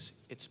lose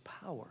its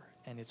power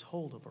and its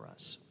hold over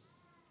us.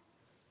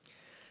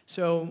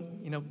 So,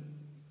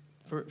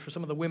 for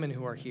some of the women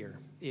who are here,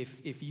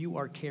 if you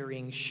are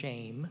carrying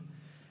shame,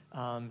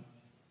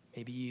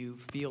 maybe you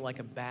feel like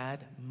a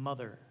bad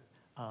mother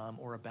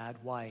or a bad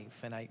wife,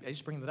 and I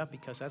just bring that up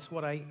because that's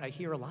what I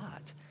hear a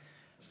lot.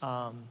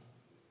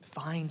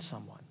 Find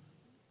someone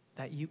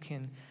that you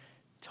can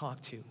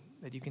talk to,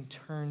 that you can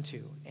turn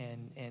to,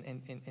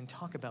 and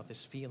talk about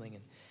this feeling.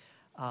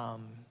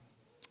 And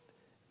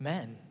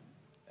men,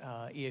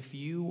 if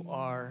you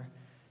are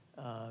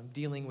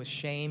dealing with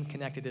shame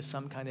connected to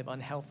some kind of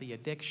unhealthy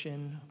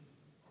addiction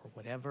or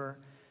whatever,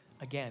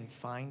 again,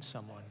 find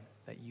someone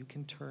that you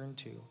can turn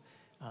to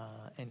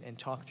and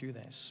talk through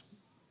this.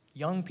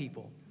 Young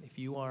people, if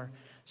you are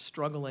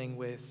struggling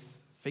with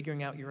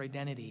figuring out your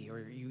identity or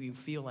you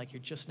feel like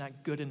you're just not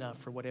good enough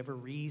for whatever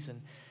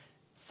reason,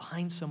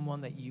 find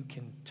someone that you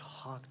can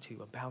talk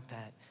to about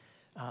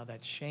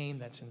that shame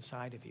that's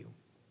inside of you.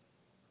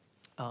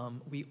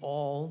 We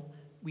all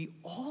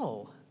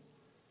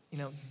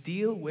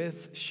deal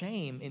with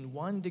shame in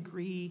one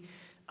degree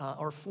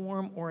or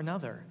form or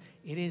another.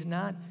 It is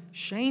not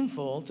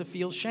shameful to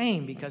feel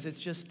shame because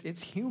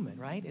it's human,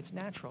 right? It's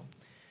natural.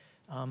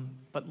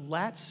 But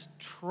let's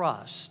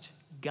trust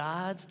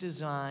God's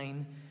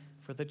design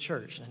for the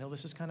church. And I know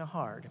this is kind of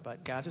hard,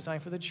 but God's design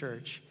for the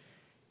church,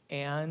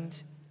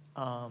 and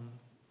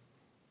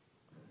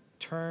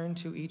turn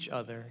to each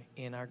other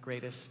in our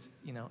greatest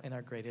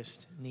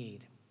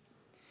need.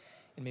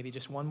 And maybe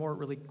just one more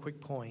really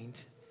quick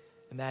point,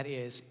 and that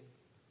is,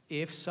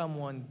 if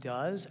someone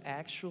does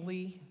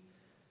actually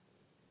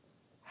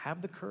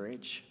have the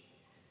courage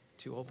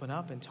to open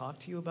up and talk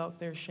to you about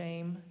their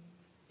shame,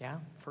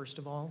 first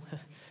of all,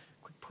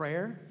 quick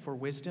prayer for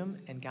wisdom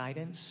and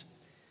guidance.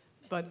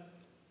 But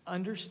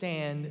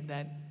understand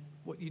that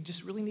what you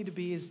just really need to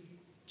be is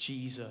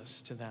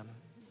Jesus to them.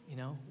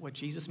 What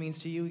Jesus means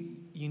to you,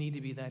 you need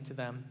to be that to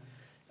them.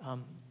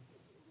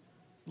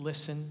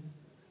 Listen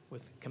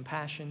with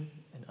compassion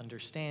and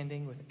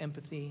understanding, with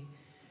empathy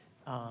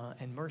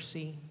and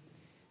mercy.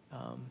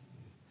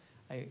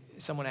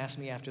 Someone asked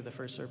me after the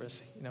first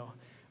service,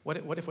 what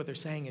if what they're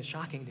saying is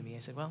shocking to me? I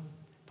said, well,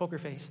 poker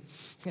face.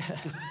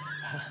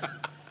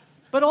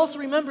 But also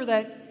remember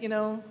that,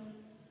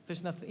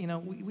 there's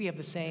nothing, we have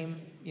the same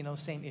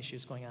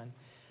issues going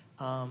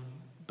on.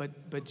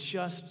 But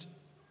just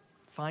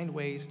find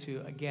ways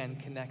to, again,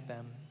 connect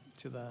them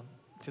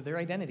to their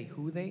identity,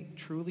 who they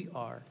truly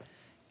are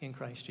in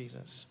Christ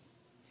Jesus.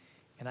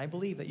 And I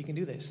believe that you can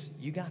do this.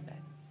 You got that.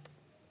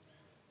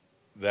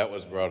 That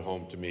was brought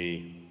home to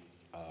me.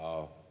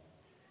 A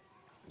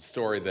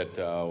story that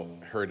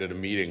heard at a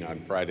meeting on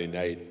Friday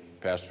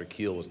night. Pastor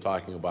Keel was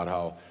talking about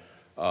how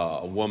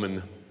a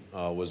woman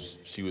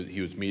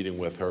he was meeting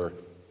with her,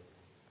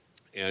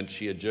 and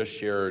she had just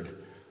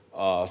shared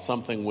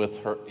something with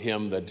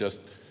him that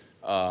just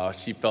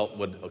she felt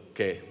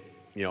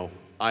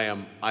I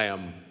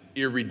am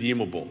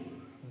irredeemable,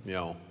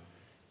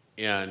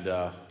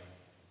 and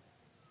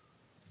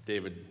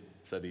David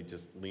said he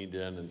just leaned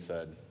in and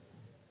said,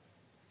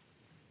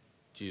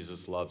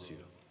 Jesus loves you.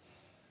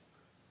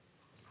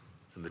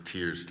 And the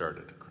tears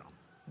started to come.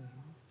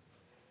 Mm-hmm.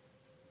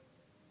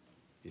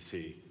 You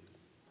see,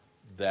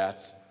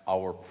 that's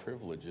our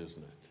privilege,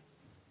 isn't it?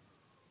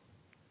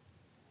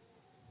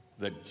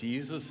 That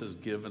Jesus has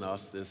given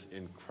us this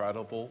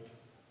incredible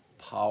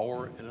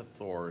power and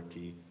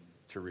authority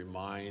to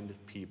remind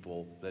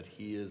people that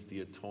he is the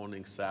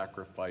atoning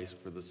sacrifice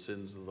for the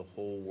sins of the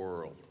whole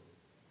world.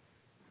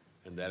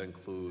 And that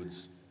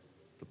includes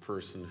the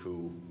person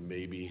who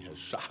maybe has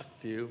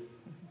shocked you.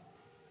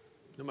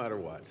 No matter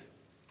what,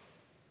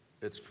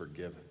 it's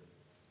forgiven.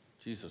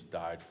 Jesus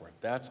died for it.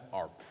 That's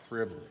our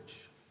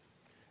privilege.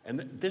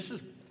 And this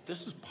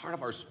is part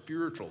of our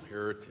spiritual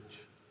heritage.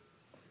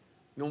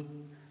 You know,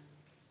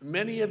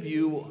 many of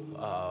you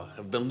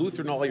have been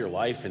Lutheran all your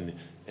life,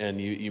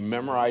 and you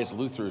memorized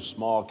Luther's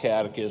small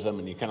catechism,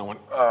 and you kind of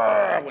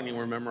went, when you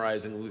were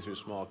memorizing Luther's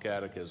small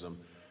catechism.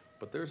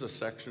 But there's a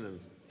section in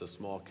the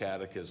small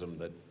catechism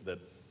that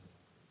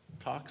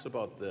talks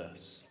about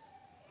this,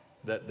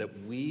 that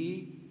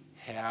we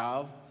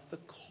have the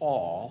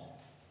call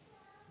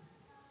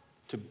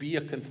to be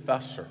a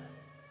confessor,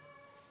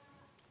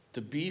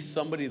 to be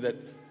somebody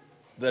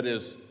that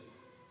is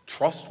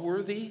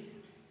trustworthy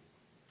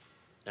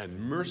and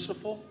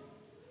merciful,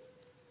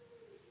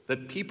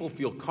 that people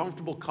feel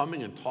comfortable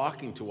coming and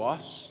talking to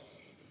us,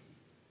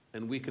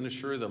 and we can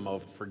assure them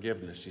of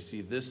forgiveness. You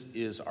see, this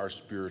is our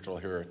spiritual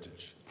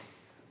heritage.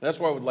 That's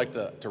why I would like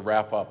to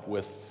wrap up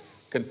with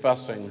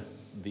confessing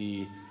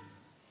the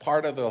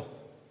part of the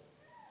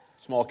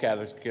small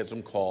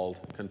catechism called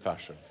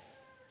confession.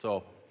 So,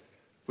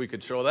 if we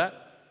could show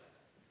that.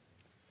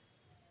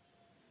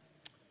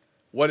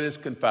 What is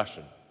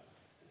confession?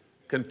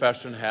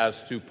 Confession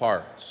has two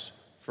parts.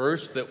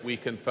 First, that we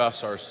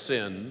confess our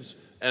sins,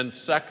 and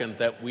second,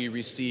 that we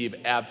receive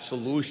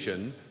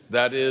absolution,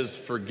 that is,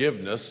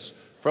 forgiveness,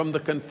 from the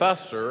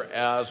confessor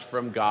as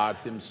from God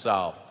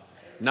himself,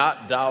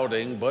 not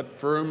doubting but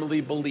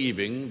firmly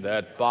believing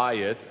that by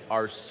it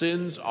our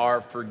sins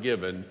are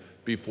forgiven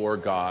before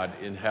God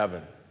in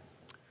heaven.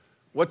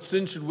 What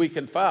sin should we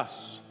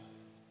confess?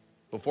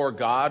 Before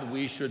God,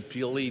 we should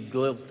plead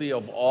guilty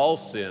of all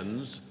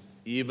sins,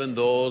 even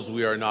those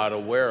we are not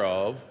aware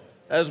of,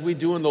 as we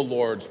do in the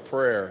Lord's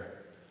Prayer.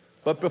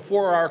 But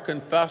before our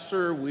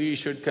confessor, we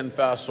should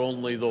confess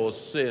only those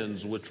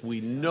sins which we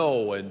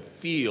know and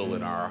feel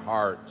in our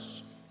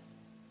hearts.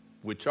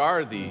 Which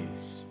are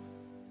these?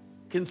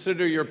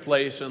 Consider your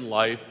place in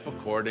life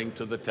according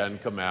to the Ten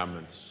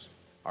Commandments.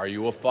 Are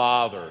you a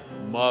father,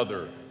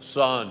 mother,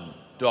 son,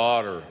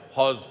 daughter,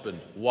 husband,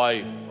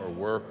 wife, or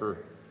worker?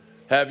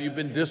 Have you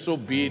been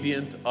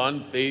disobedient,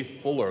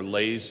 unfaithful, or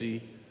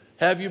lazy?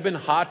 Have you been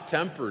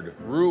hot-tempered,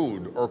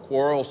 rude, or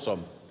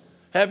quarrelsome?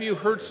 Have you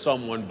hurt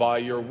someone by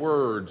your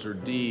words or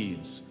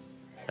deeds?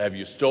 Have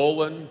you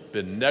stolen,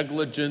 been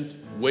negligent,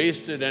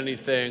 wasted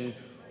anything,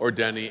 or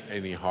done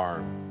any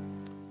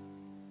harm?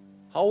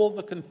 How will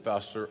the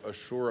confessor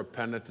assure a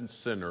penitent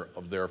sinner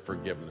of their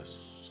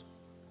forgiveness?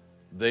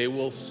 They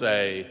will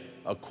say,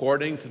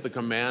 according to the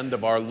command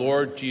of our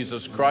Lord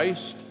Jesus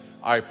Christ,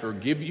 I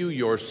forgive you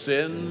your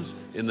sins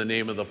in the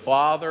name of the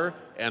Father,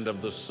 and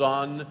of the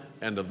Son,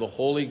 and of the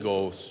Holy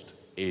Ghost.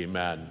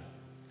 Amen.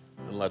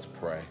 And let's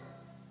pray.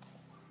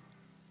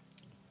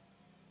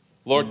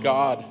 Lord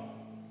God,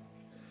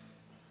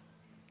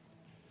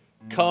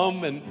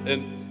 come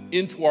and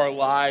into our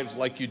lives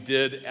like you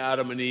did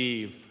Adam and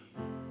Eve.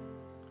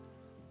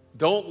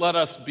 Don't let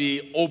us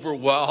be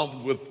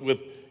overwhelmed with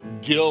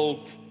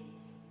guilt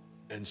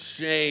and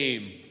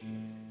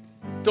shame.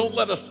 Don't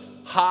let us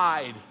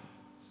hide.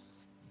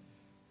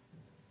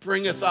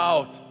 Bring us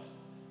out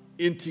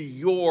into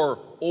your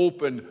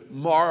open,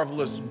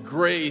 marvelous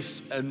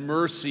grace and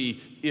mercy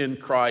in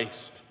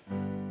Christ.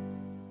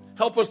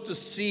 Help us to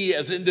see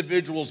as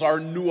individuals our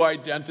new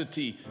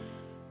identity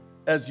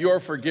as your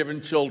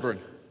forgiven children.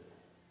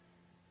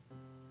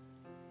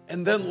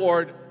 And then,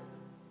 Lord,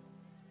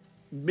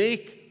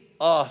 make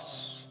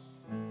us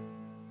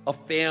a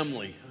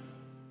family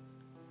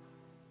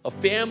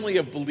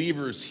of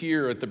believers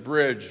here at the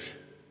Bridge,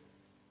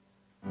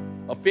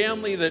 a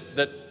family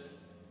that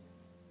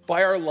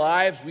by our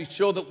lives we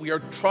show that we are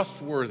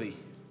trustworthy,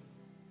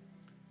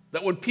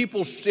 that when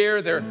people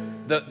share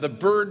the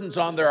burdens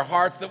on their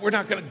hearts, that we're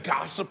not going to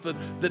gossip,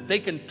 that they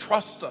can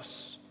trust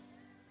us.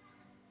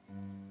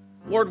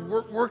 Lord,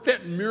 work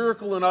that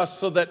miracle in us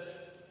so that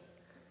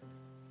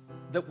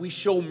we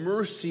show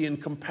mercy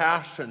and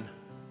compassion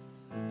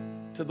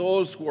to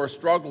those who are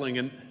struggling,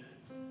 and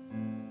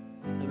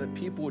that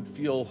people would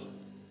feel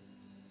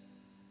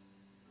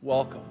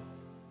welcome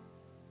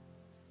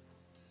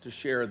to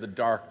share the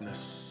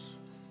darkness,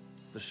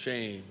 the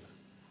shame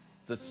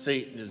that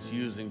Satan is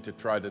using to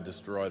try to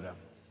destroy them.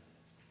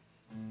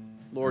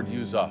 Lord,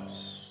 use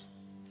us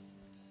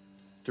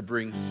to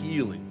bring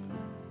healing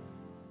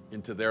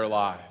into their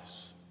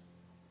lives,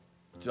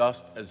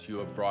 just as you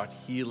have brought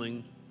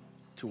healing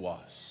to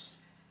us.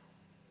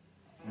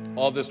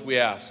 All this we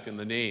ask in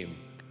the name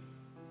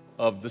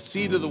of the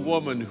seed of the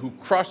woman who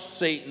crushed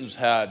Satan's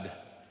head,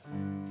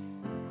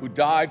 who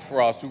died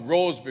for us, who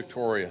rose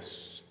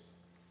victorious.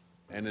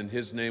 And in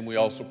his name we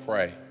also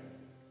pray.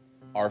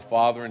 Our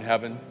Father in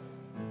heaven,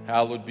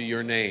 hallowed be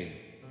your name.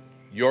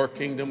 Your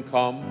kingdom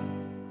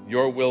come,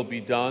 your will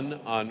be done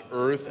on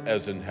earth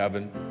as in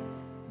heaven.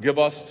 Give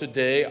us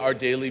today our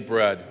daily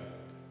bread.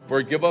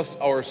 Forgive us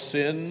our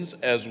sins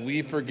as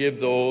we forgive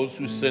those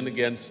who sin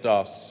against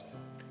us.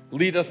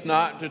 Lead us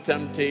not into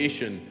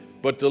temptation,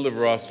 but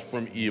deliver us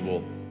from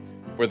evil.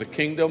 For the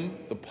kingdom,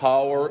 the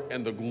power,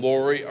 and the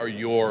glory are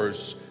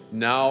yours,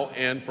 now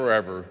and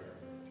forever.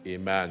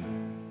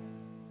 Amen.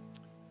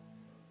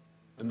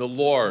 And the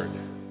Lord,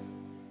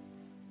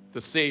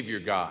 the Savior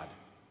God,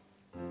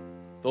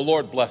 The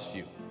Lord bless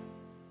you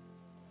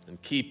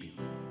and keep you.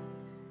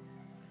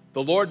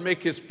 The Lord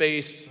make his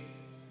face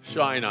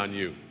shine on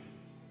you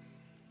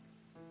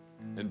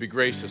and be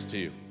gracious to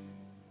you.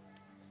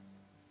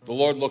 The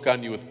Lord look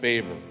on you with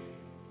favor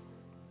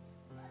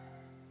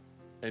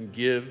and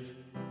give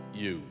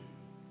you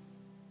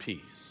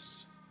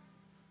peace.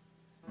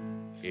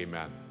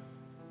 Amen.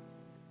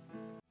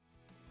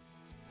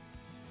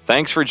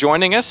 Thanks for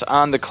joining us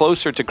on the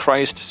Closer to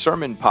Christ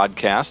Sermon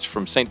Podcast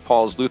from St.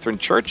 Paul's Lutheran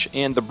Church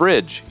and The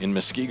Bridge in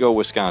Muskego,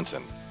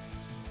 Wisconsin.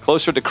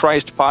 Closer to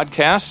Christ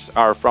podcasts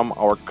are from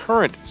our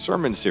current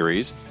sermon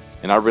series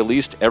and are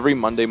released every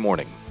Monday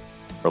morning.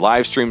 For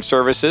live stream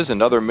services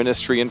and other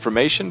ministry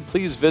information,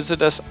 please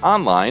visit us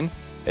online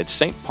at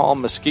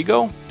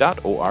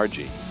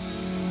stpaulmuskego.org.